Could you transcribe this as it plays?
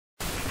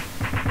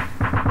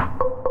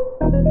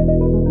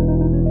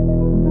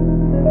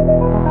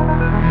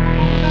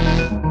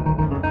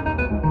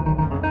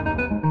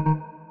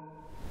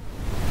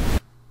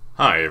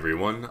Hi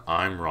everyone,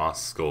 I'm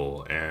Ross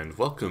Skull, and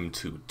welcome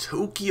to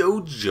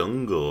Tokyo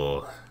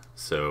Jungle.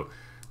 So,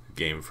 a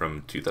game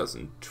from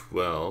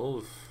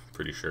 2012,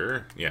 pretty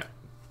sure. Yeah,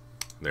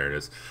 there it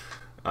is.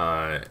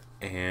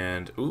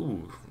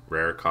 Ooh,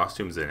 rare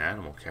costumes and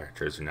animal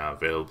characters are now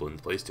available in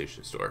the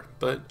PlayStation Store.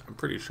 But I'm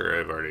pretty sure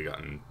I've already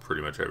gotten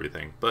pretty much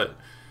everything. But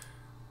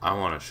I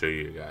want to show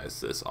you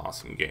guys this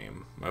awesome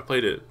game. I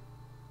played it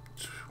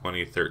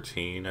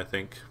 2013, I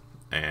think.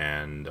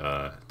 And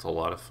it's a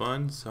lot of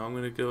fun, so I'm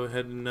gonna go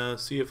ahead and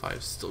see if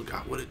I've still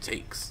got what it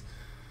takes.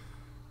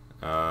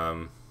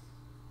 We'll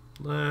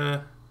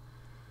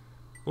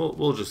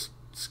just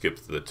skip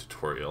the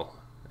tutorial,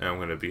 and I'm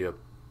gonna be a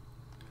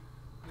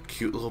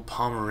cute little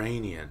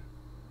Pomeranian.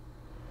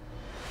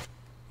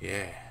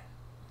 Yeah,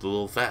 the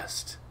little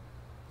vest.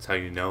 That's how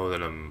you know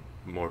that I'm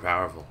more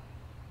powerful.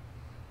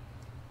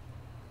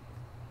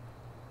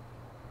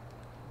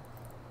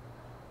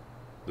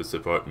 This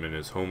apartment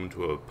is home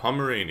to a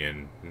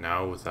Pomeranian,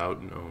 now without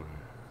an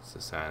owner. It's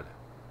so sad.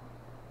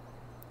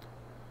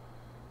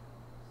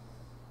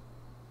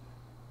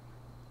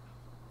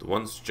 The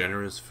once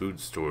generous food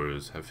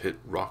stores have hit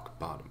rock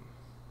bottom.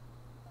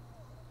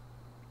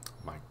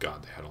 My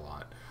God, they had a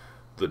lot.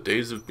 The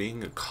days of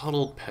being a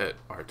coddled pet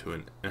are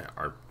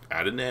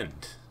at an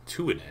end.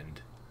 To an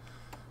end.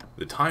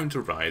 The time to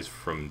rise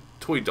from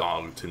toy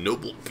dog to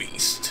noble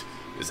beast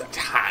is at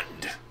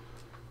hand.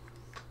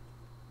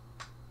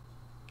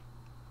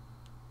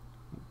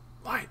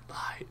 White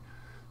light,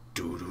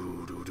 doo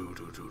doo doo doo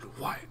doo doo.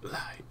 White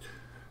light,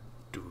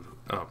 doo doo.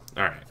 Oh,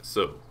 all right.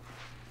 So,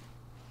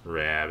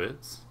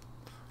 rabbits.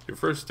 Your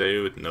first day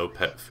with no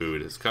pet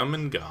food has come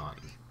and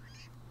gone.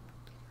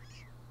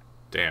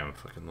 Damn,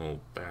 fucking little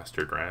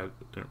bastard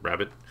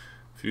rabbit.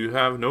 If you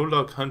have no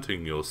luck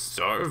hunting, you'll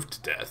starve to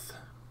death.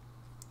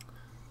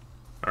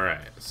 All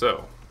right.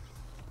 So,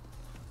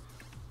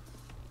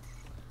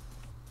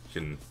 you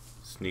can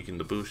sneak in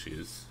the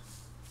bushes,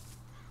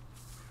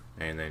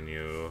 and then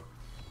you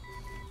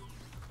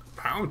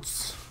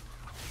pounce.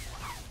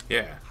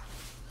 Yeah.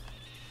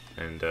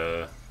 And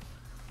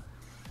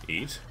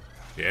eat.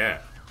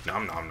 Yeah.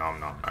 Nom nom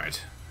nom nom.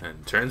 Alright.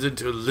 And turns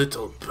into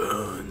little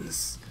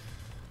bones.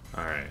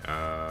 Alright,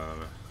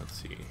 let's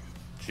see.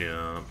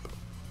 Jump.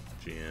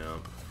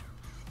 Jump.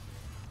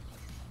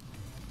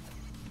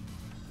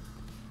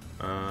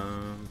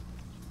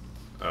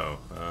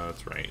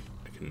 That's right.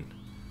 I can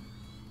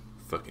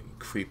fucking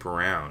creep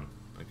around.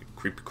 Like a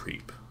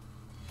creep.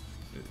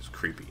 It's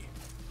creepy.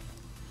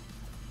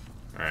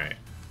 Alright.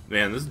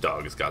 Man, this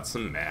dog has got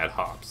some mad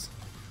hops.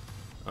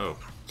 Oh.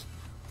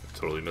 I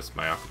totally missed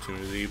my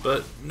opportunity,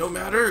 but no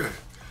matter!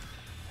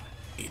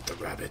 Eat the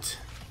rabbit.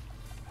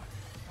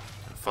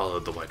 I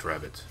followed the white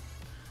rabbit.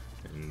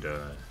 And,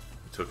 it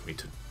took me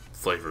to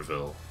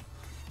Flavorville.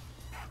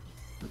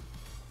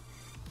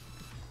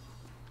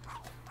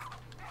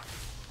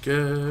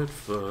 Get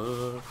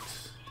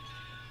fucked.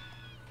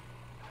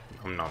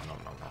 Nom nom nom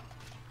nom nom.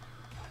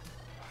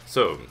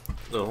 So,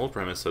 the whole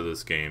premise of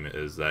this game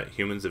is that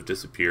humans have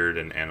disappeared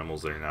and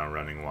animals are now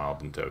running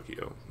wild in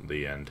Tokyo.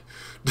 The end.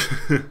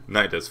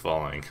 Night is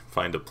falling.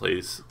 Find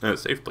a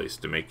safe place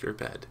to make your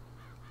bed.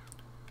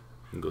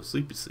 And go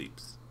sleepy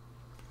sleeps.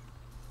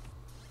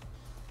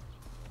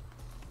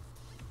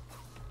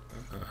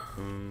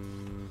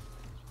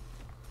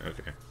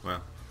 Okay,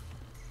 well.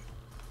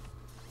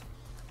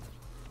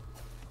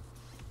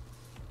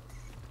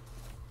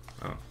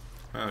 Oh.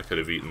 Well, I could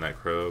have eaten that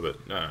crow,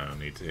 but no, I don't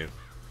need to.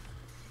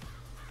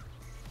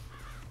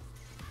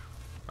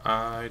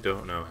 I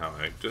don't know how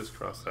I just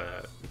crossed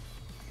that.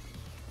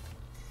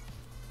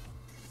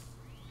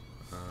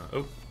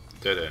 Oh,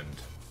 dead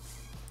end.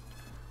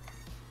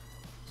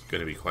 There's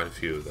gonna be quite a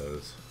few of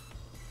those.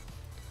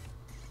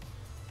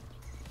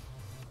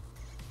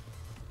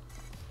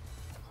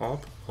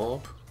 Hop,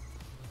 hop.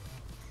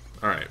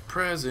 Alright,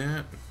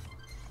 present.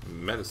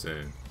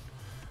 Medicine.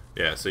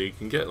 Yeah, so you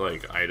can get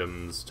like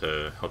items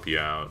to help you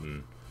out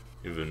and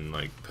even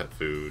like pet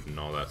food and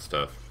all that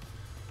stuff.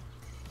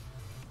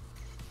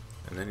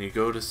 And then you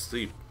go to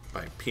sleep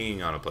by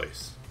peeing on a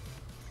place.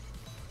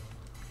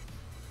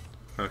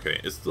 Okay,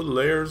 it's the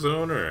lair's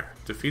owner.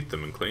 Defeat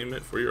them and claim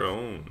it for your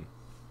own.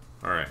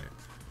 Alright.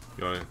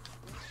 You wanna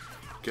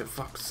get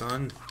fucked,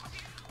 son?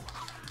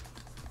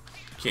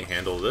 Can't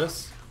handle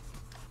this.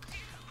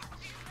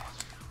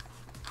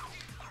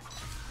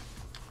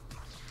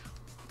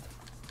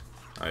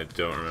 I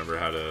don't remember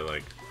how to,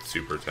 like,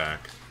 super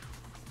attack.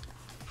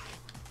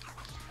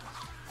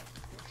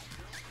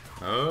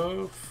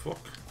 Oh, fuck.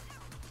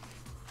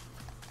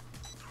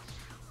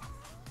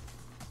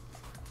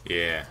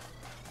 Yeah.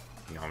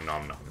 Nom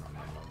nom nom nom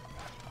nom nom.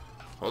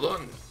 Hold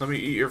on, let me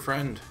eat your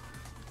friend.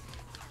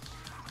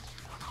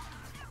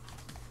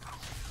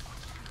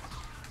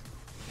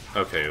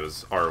 Okay, it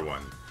was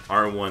R1.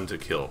 R1 to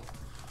kill.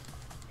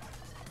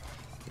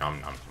 Nom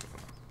nom.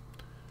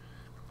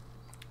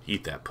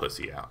 Eat that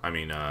pussy out. I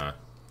mean, alright.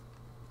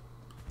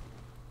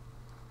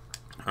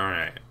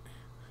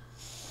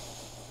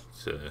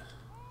 It's a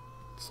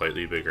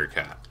slightly bigger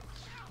cat.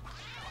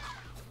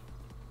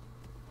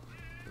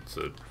 It's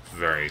a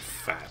very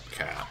fat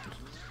cat.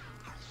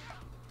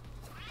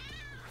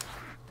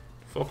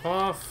 Fuck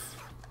off.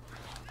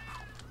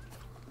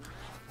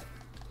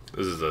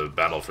 This is a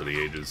battle for the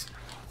ages.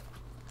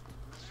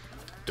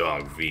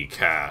 Dog v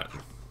cat.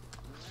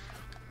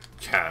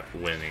 Cat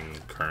winning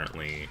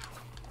currently.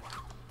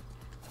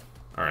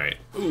 Alright.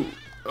 Ooh.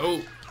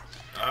 Oh.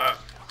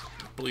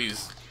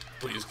 Please.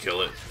 Please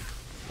kill it.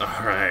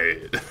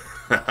 Alright.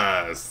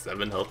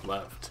 7 health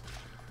left.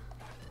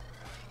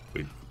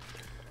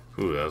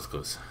 Ooh, that was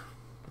close.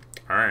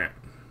 Alright.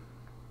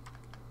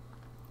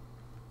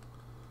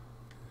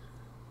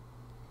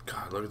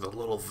 God, look at the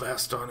little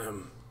vest on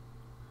him.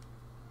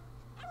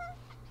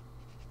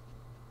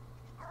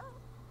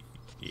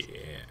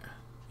 Yeah.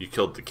 You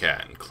killed the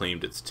cat and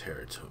claimed its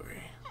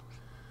territory.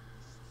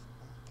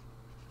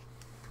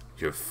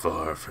 You're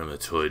far from a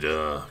toy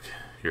dog.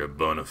 You're a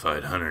bona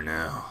fide hunter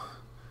now.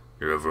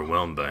 You're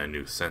overwhelmed by a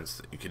new sense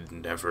that you could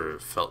never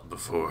have felt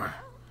before.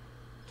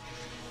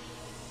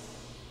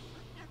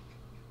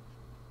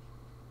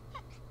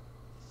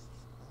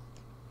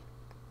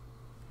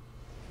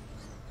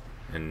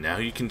 And now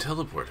you can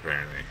teleport,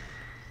 apparently.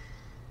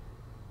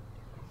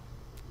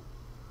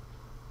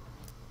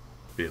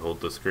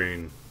 Behold the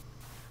screen.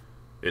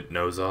 It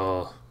knows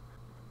all.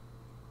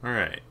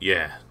 Alright,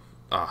 yeah.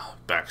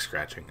 Back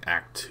scratching.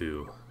 Act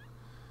 2.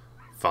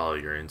 Follow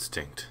your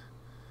instinct.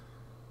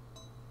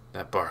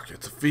 That bark,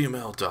 it's a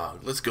female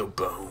dog. Let's go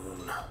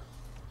bone.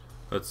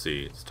 Let's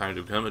see. It's time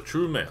to become a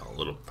true male,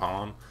 little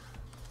palm.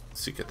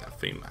 Let's see, get that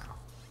female.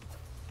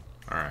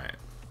 Alright.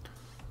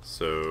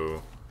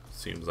 So,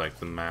 seems like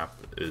the map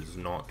is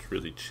not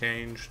really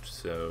changed,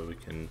 so we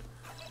can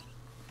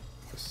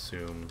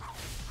assume...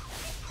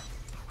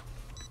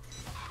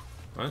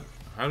 What?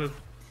 How did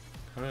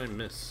I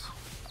miss?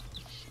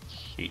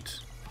 Eat.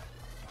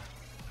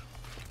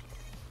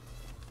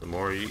 The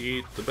more you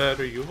eat, the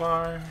better you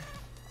are.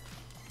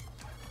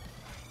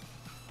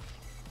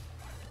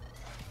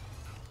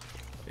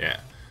 Yeah.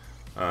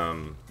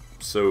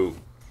 So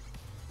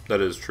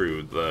that is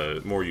true.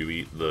 The more you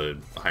eat, the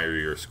higher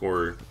your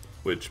score,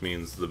 which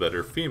means the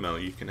better female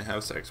you can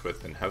have sex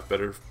with and have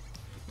better,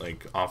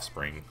 like,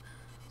 offspring.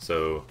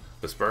 So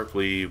the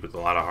sparkly with a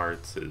lot of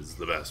hearts is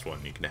the best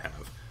one you can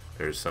have.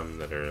 There's some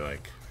that are,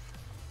 like,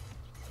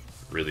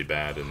 really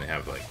bad and they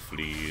have, like,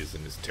 fleas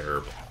and it's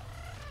terrible.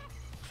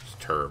 It's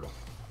terrible.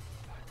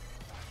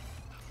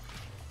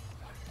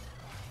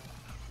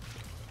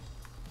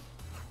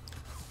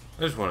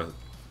 I just want to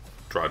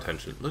draw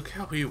attention. Look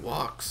how he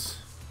walks.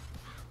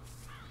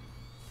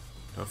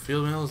 Now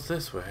female is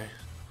this way,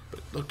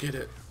 but look at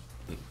it.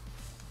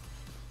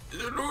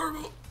 It's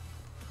adorable.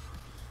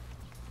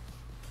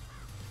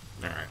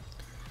 Alright.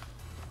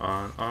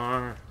 On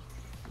our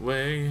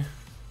way.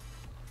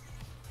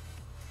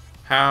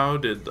 How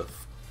did the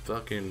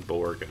fucking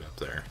boar get up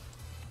there?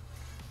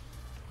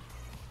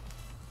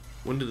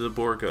 When did the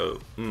boar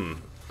go?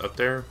 Up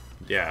there?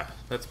 Yeah,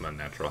 that's my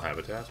natural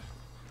habitat.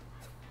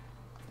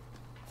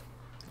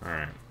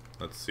 Alright,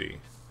 let's see.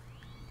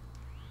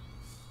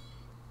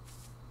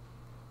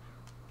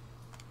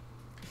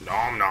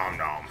 Nom nom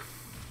nom.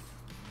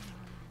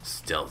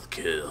 Stealth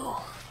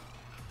kill.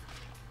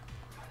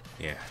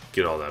 Yeah,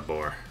 get all that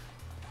boar.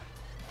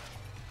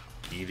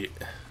 Get it.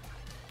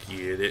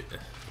 Get it.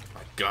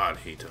 My god,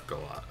 he took a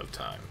lot of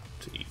time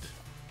to eat.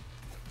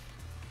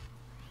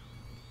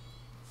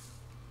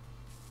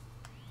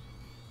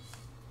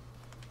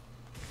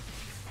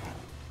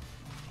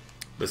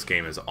 This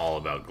game is all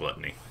about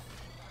gluttony.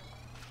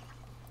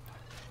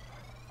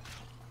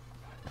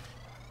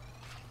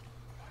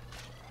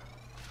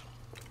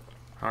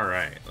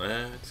 Alright,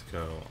 let's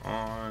go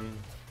on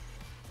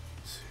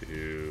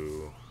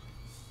to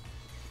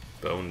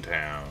Bone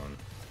Town.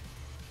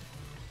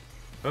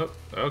 Oh,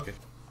 okay.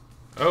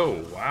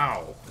 Oh,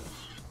 wow.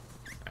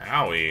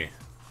 Owie.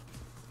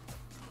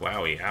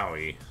 Wowie,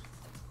 owie.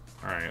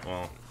 Alright,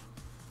 well.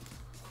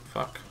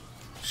 Fuck.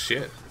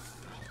 Shit.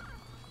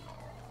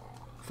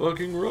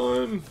 Fucking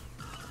run!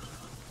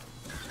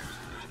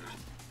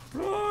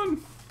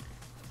 Run!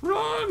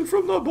 Run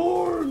from the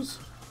boars!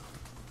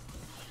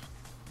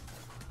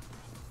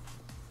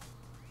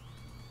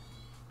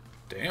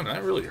 Damn,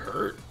 that really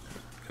hurt.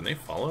 Can they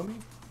follow me?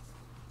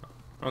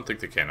 I don't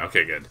think they can.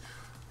 Okay, good.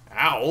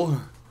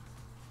 Ow!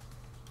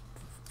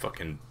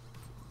 Fucking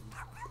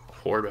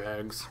whore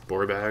bags,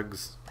 boar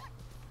bags.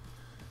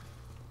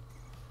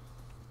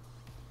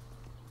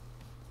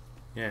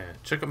 Yeah,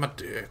 check out my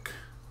dick.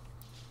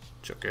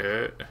 Check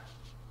it.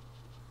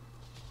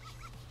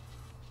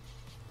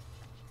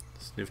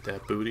 Sniff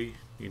that booty.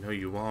 You know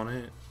you want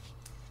it.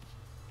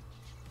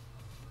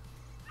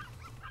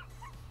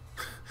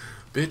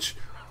 Bitch,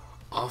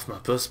 off my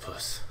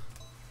puss.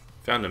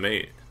 Found a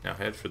mate. Now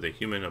head for the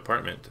human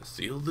apartment to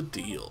seal the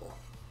deal.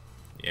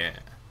 Yeah.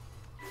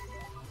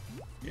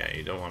 Yeah,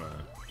 you don't want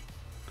to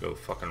go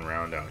fucking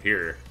around out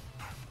here.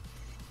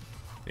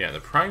 Yeah, the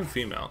prime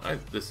female.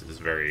 This is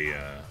very,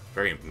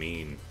 very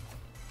mean.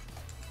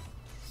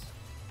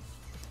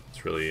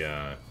 It's really,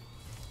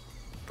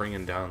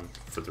 bringing down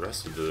for the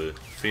rest of the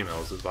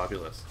females is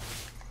populous.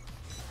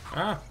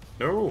 Ah,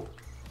 no.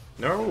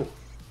 No.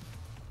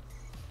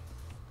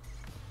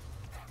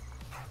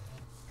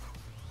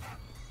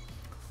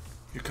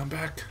 You come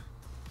back.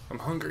 I'm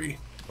hungry.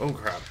 Oh,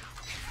 crap.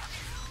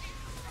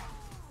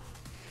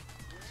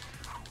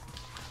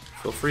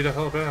 Feel free to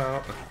help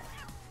out.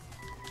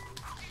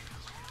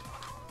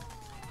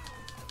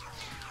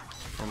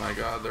 Oh my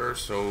god, there are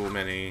so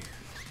many.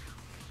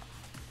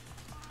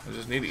 I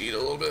just need to eat a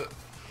little bit.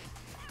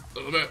 A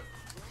little bit.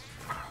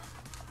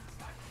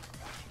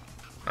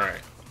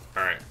 Alright.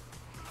 Alright.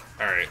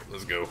 Alright,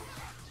 let's go.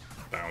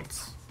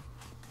 Bounce.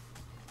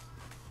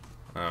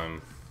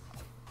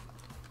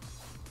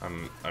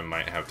 I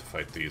might have to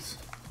fight these.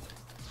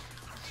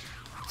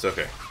 It's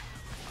okay.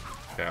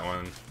 That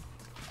one.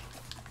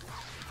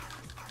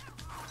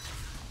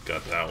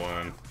 Got that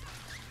one.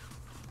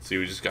 See,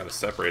 we just gotta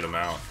separate them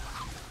out.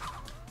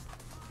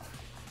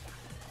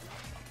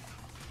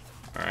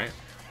 Alright.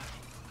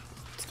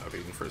 Stop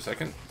eating for a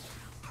second.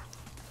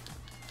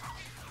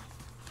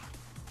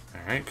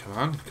 Alright, come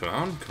on, come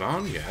on, come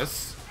on,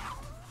 yes.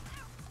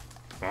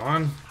 Come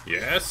on,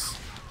 yes.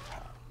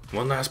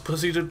 One last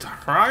pussy to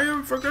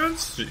triumph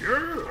against,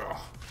 yeah.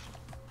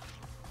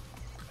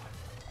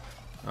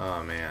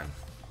 Oh man.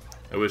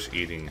 I wish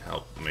eating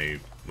helped me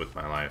with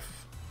my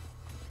life.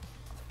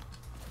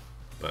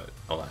 But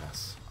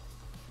alas.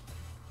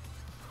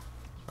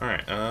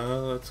 Alright,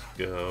 let's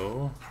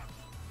go.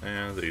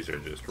 And these are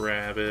just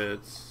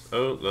rabbits.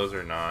 Oh, those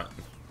are not.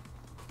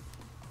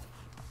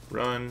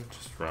 Run,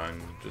 just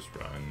run, just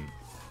run.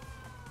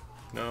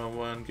 No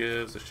one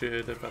gives a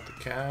shit about the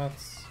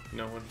cats.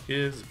 No one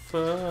gives a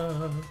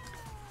fuck.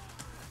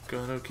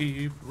 Gonna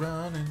keep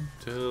running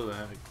till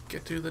I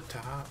get to the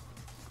top.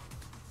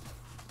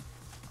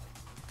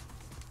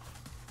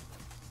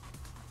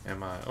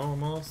 Am I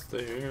almost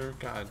there?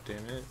 God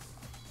damn it.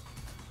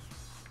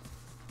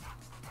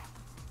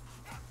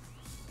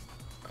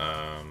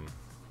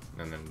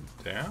 And then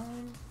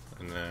down?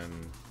 And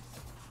then...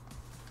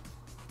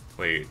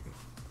 Wait.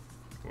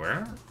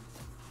 Where?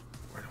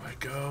 Where do I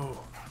go?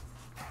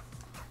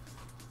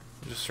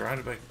 I'm just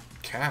surrounded by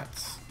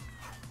cats.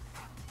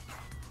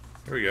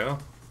 Here we go.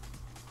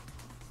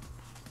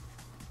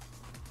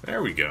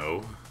 There we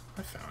go.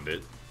 I found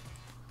it.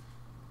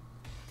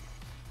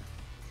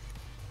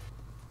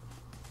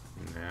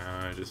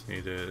 Now I just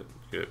need to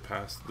get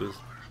past this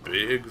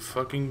big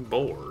fucking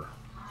boar.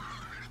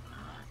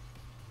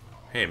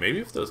 Hey, maybe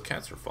if those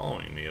cats are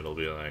following me, it'll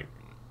be like,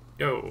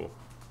 yo.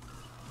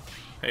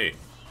 Hey.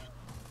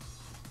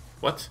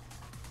 What?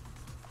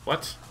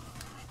 What?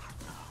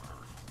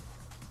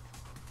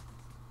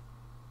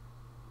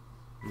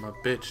 My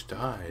bitch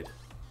died.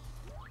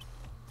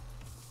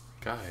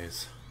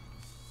 Guys.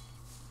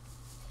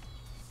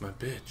 My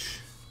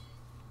bitch.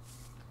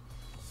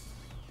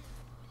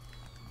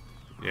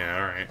 Yeah,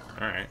 alright,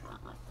 alright.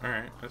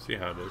 Alright, I see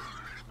how it is.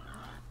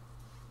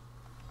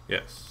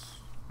 Yes.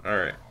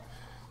 Alright.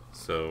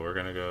 So we're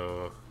gonna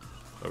go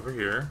over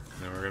here,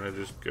 and then we're gonna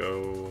just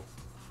go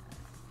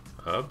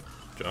up,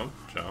 jump,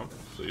 jump,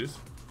 please.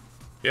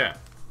 Yeah.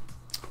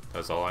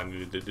 That's all I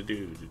needed to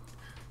do.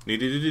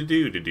 Needed to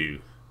do to do.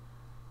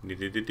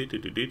 Needed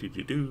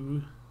to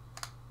do.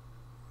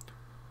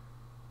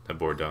 That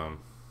board dumb.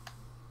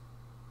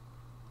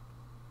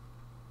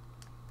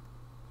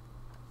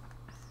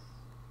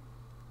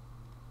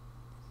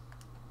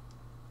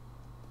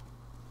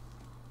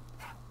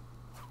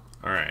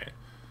 Alright.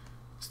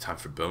 It's time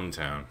for Bone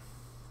Town.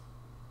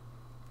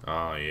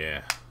 Oh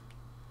yeah.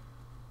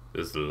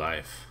 This is the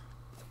life.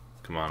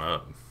 Come on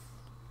up.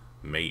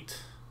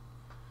 Mate.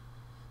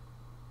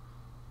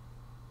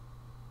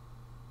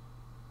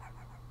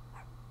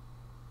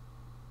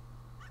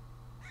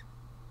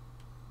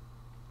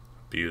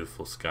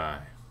 Beautiful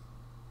sky.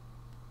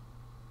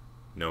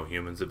 No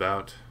humans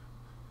about,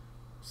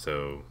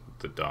 so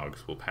the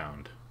dogs will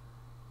pound.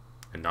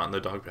 And not in the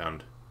dog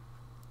pound.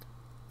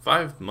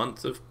 5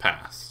 months have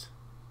passed.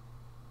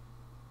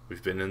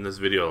 We've been in this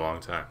video a long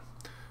time.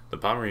 The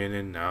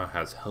Pomeranian now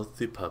has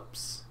healthy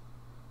pups.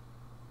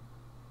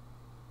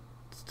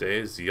 Today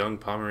is the young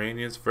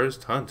Pomeranian's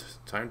first hunt.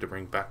 Time to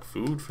bring back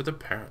food for the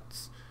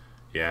parents.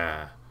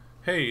 Yeah.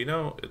 Hey, you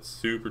know, it's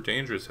super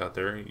dangerous out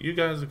there. You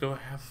guys go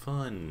have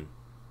fun.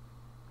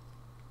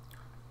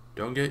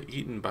 Don't get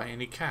eaten by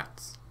any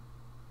cats.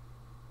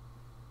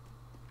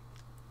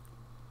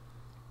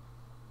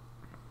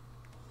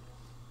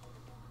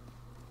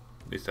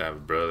 At least I have a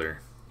brother.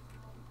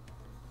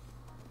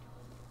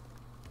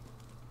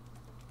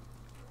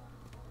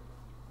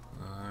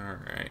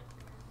 Alright.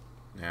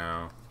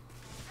 Now.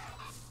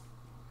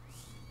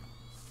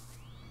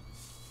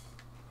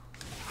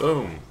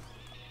 Boom.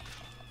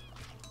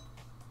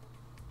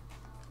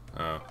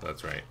 Oh,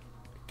 that's right.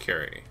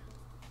 Carry.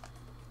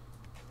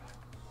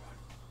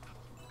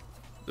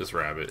 This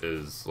rabbit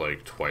is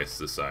like twice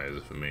the size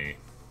of me.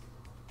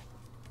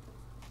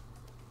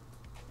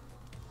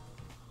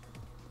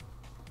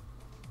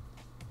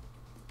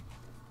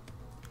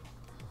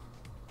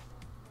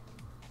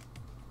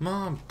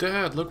 Mom,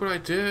 Dad, look what I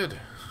did.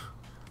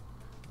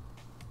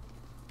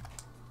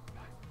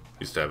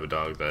 used to have a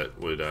dog that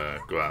would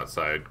go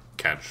outside,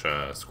 catch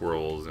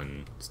squirrels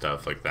and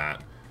stuff like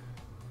that,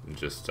 and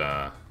just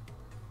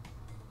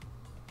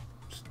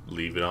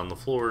leave it on the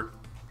floor.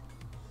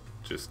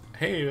 Just,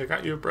 hey, I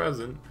got you a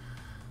present.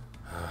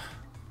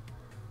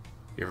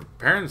 Your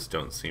parents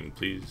don't seem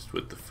pleased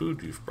with the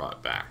food you've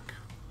brought back,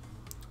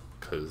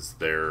 because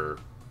they're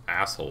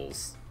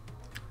assholes,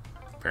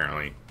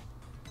 apparently.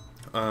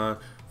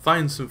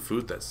 Find some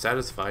food that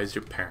satisfies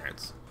your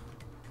parents.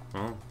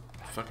 Well,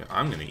 fucking,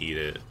 I'm gonna eat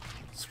it.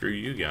 Screw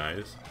you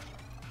guys.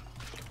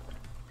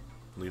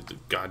 Leave the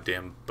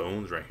goddamn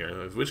bones right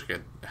here. I wish I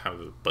could have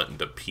a button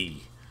to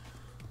pee.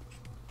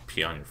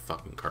 Pee on your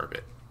fucking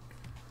carpet.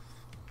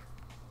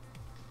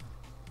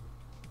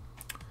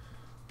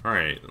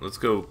 Alright, let's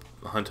go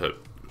hunt a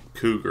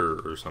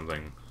cougar or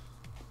something.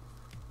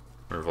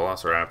 Or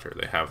velociraptor,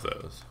 they have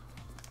those.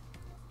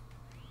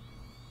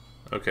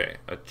 Okay,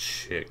 a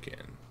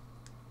chicken.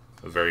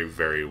 A very,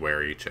 very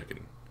wary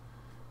chicken.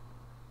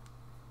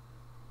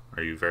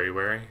 Are you very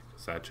wary?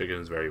 Because that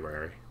chicken is very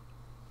wary.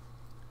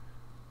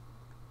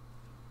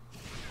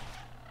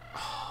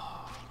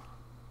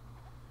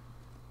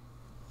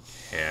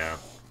 Yeah.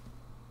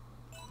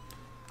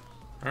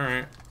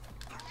 Alright.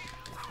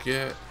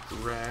 Get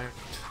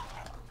wrecked.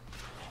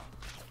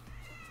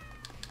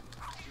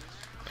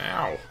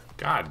 Ow.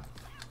 God.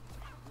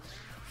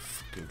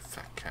 Fucking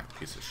fat cat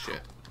piece of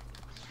shit.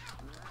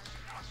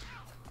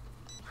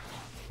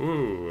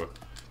 Ooh.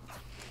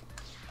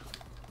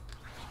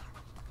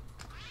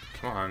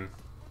 Come on.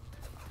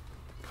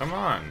 Come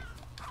on.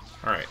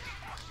 Alright.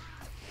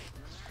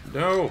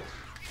 No.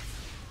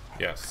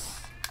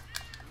 Yes.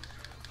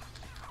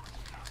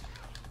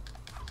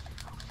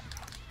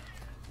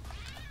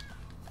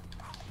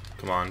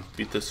 Come on.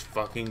 Beat this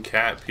fucking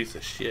cat piece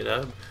of shit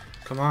up.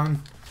 Come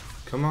on.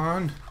 Come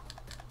on.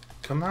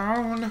 Come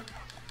on.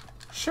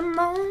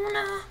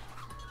 Shimona.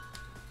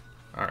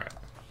 Alright.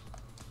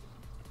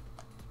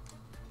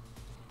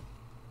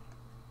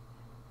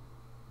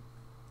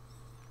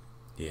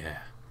 Yeah.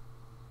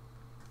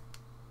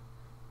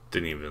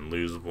 Didn't even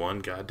lose one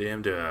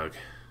goddamn dog.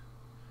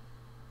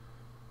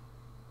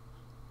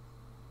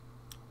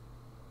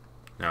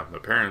 Now, if my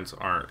parents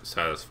aren't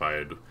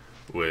satisfied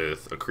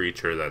with a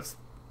creature that's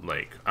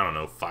like, I don't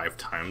know, 5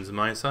 times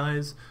my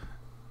size,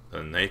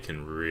 then they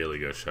can really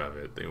go shove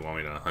it. They want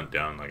me to hunt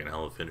down like an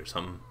elephant or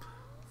something.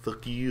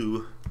 Fuck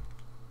you.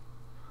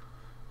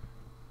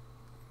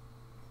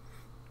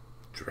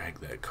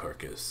 Drag that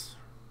carcass.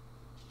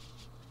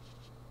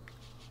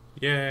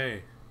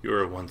 Yay! You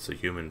were once a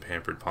human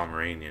pampered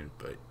Pomeranian,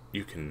 but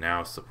you can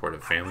now support a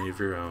family of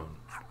your own.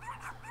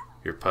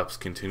 Your pups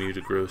continue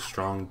to grow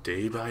strong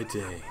day by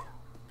day.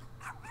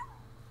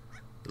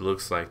 It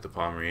looks like the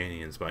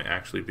Pomeranians might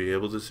actually be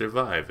able to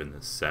survive in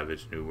this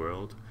savage new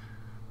world.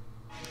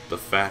 The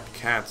fat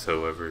cats,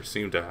 however,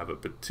 seem to have a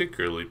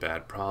particularly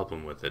bad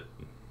problem with it.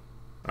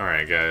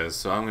 Alright guys,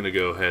 so I'm going to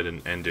go ahead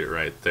and end it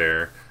right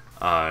there.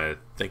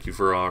 Thank you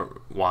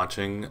for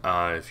watching.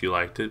 If you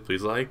liked it,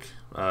 please like,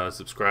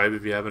 subscribe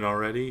if you haven't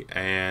already,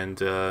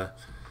 and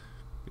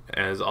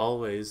as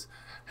always,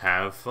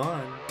 have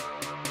fun.